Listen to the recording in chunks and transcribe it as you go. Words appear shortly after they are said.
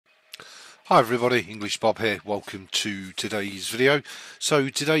Hi everybody, English Bob here. Welcome to today's video. So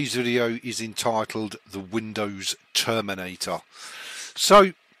today's video is entitled The Windows Terminator.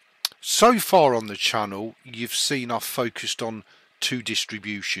 So far on the channel you've seen I've focused on two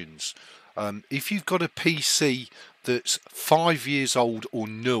distributions. If you've got a PC that's 5 years old or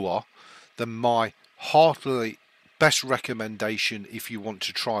newer, then my heartily best recommendation if you want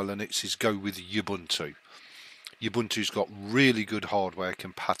to try Linux is go with Ubuntu. Ubuntu's got really good hardware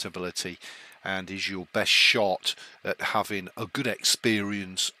compatibility and is your best shot at having a good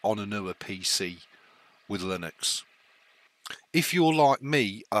experience on a newer PC with Linux. If you're like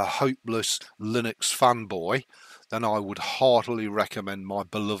me, a hopeless Linux fanboy, then I would heartily recommend my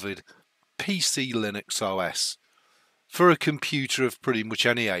beloved PC Linux OS for a computer of pretty much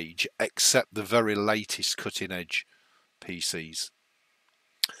any age except the very latest cutting edge PCs.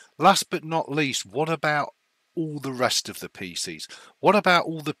 Last but not least, what about all the rest of the PCs? What about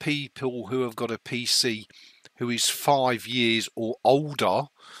all the people who have got a PC who is 5 years or older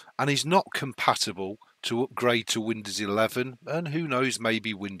and is not compatible to upgrade to Windows 11 and who knows,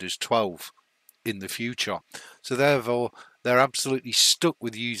 maybe Windows 12 in the future? So therefore they're absolutely stuck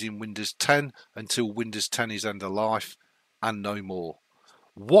with using Windows 10 until Windows 10 is end of life and no more.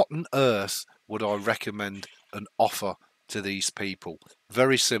 What on earth would I recommend and offer to these people?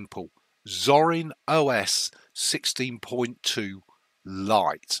 Very simple. ZorinOS 16.2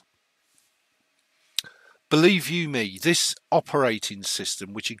 LITE. Believe you me, this operating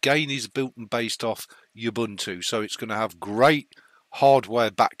system, which again is built and based off Ubuntu, so it's going to have great hardware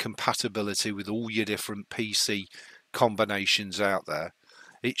back compatibility with all your different PC combinations out there.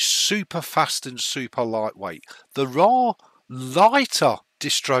 It's super fast and super lightweight. There are lighter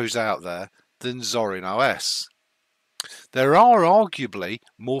distros out there than ZorinOS. There are arguably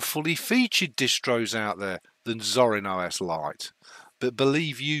more fully featured distros out there than ZorinOS Lite. But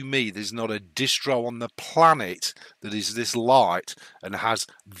believe you me, there's not a distro on the planet that is this light and has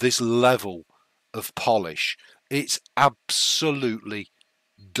this level of polish. It's absolutely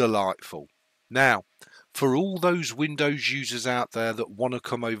delightful. Now, for all those Windows users out there that want to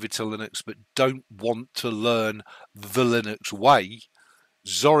come over to Linux but don't want to learn the Linux way,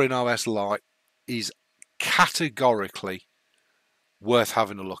 ZorinOS Lite is categorically worth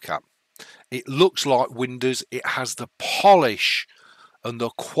having a look at. It looks like Windows, it has the polish and the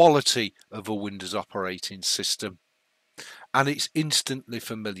quality of a Windows operating system, and it's instantly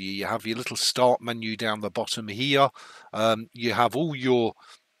familiar. You have your little start menu down the bottom here. You have all your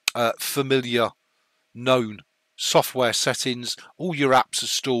familiar known software settings. All your apps are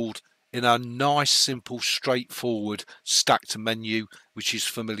stored in a nice, simple, straightforward stacked menu, which is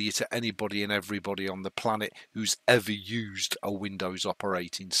familiar to anybody and everybody on the planet who's ever used a Windows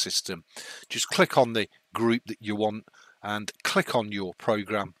operating system. Just click on the group that you want and click on your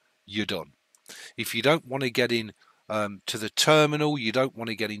program. You're done. If you don't want to get in to the terminal, you don't want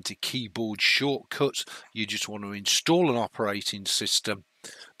to get into keyboard shortcuts, you just want to install an operating system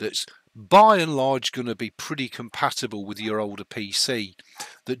that's by and large going to be pretty compatible with your older PC,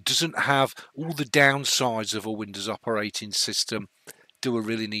 that doesn't have all the downsides of a Windows operating system. Do I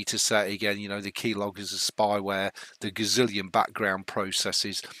really need to say it again? You know, the keyloggers, the spyware, the gazillion background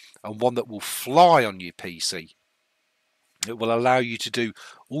processes, and one that will fly on your PC. It will allow you to do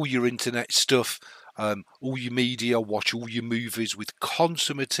all your internet stuff, all your media, watch all your movies with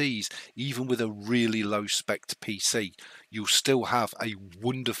consummate ease. Even with a really low spec PC, you'll still have a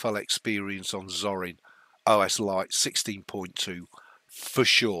wonderful experience on ZorinOS Lite 16.2 for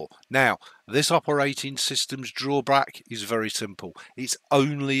sure. Now, this operating system's drawback is very simple. It's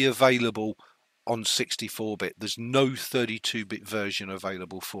only available on 64-bit. There's no 32-bit version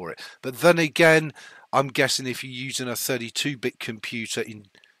available for it. But then again, I'm guessing if you're using a 32-bit computer in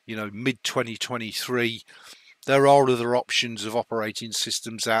mid 2023, there are other options of operating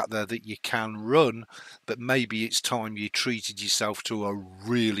systems out there that you can run, but maybe it's time you treated yourself to a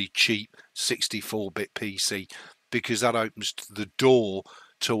really cheap 64-bit PC, because that opens the door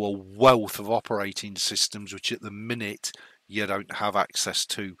to a wealth of operating systems which at the minute you don't have access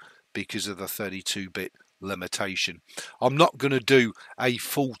to because of the 32-bit limitation. I'm not going to do a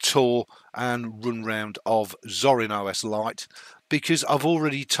full tour and run round of ZorinOS Lite because I've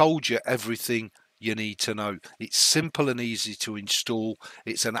already told you everything you need to know. It's simple and easy to install.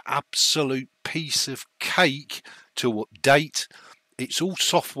 It's an absolute piece of cake to update. It's all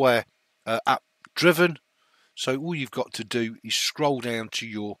software app driven, so all you've got to do is scroll down to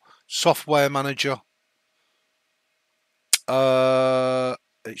your software manager.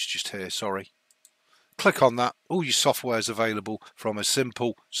 It's just here, sorry. Click on that. All your software is available from a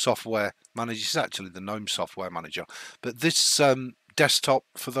simple software manager. It's actually the GNOME software manager, but this desktop,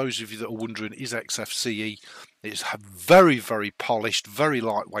 for those of you that are wondering, is XFCE. It's very, very polished, very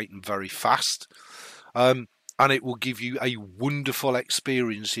lightweight and very fast. And it will give you a wonderful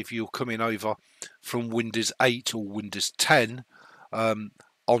experience if you're coming over from Windows 8 or Windows 10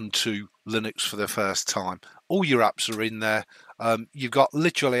 onto Linux for the first time. All your apps are in there. You've got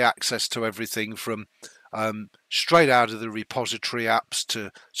literally access to everything from straight out of the repository apps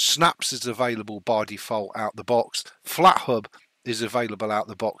to Snaps is available by default out the box. FlatHub is available out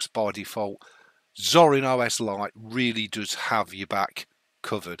the box by default. ZorinOS Lite really does have your back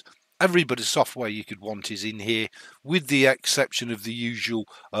covered. Every bit of software you could want is in here, with the exception of the usual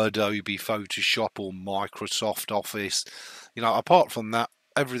Adobe Photoshop or Microsoft Office. You know, apart from that,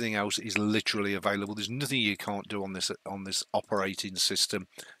 everything else is literally available. There's nothing you can't do on this operating system.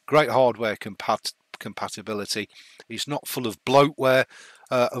 Great hardware compatibility. It's not full of bloatware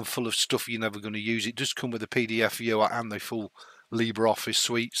and full of stuff you're never going to use. It does come with a PDF viewer and the full LibreOffice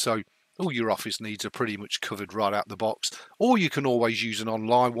suite, so all your office needs are pretty much covered right out the box. Or you can always use an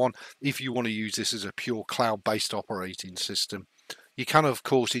online one if you want to use this as a pure cloud-based operating system. You can, of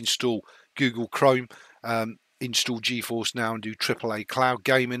course, install Google Chrome, install GeForce Now and do AAA cloud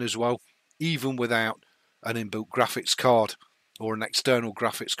gaming as well, even without an inbuilt graphics card, or an external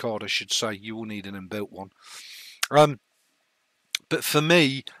graphics card I should say. You will need an inbuilt one. But for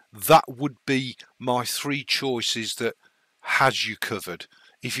me, that would be my three choices that has you covered.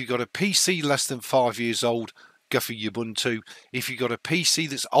 If you've got a PC less than 5 years old, go for Ubuntu. If you've got a PC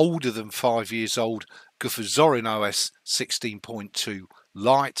that's older than 5 years old, go for ZorinOS 16.2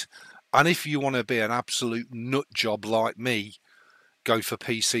 LITE. And if you want to be an absolute nut job like me, go for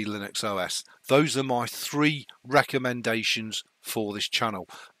PC Linux OS. Those are my three recommendations for this channel.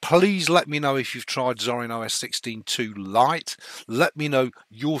 Please let me know if you've tried ZorinOS 16.2 LITE. Let me know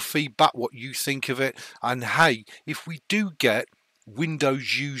your feedback, what you think of it. And hey, if we do get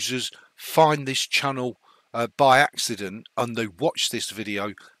Windows users find this channel by accident and they watch this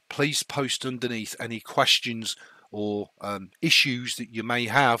video, please post underneath any questions or issues that you may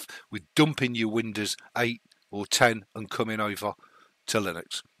have with dumping your Windows 8 or 10 and coming over to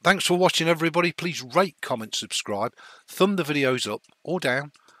Linux. Thanks for watching, everybody. Please rate, comment, subscribe, thumb the videos up or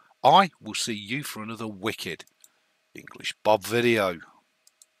down. I will see you for another wicked English Bob video.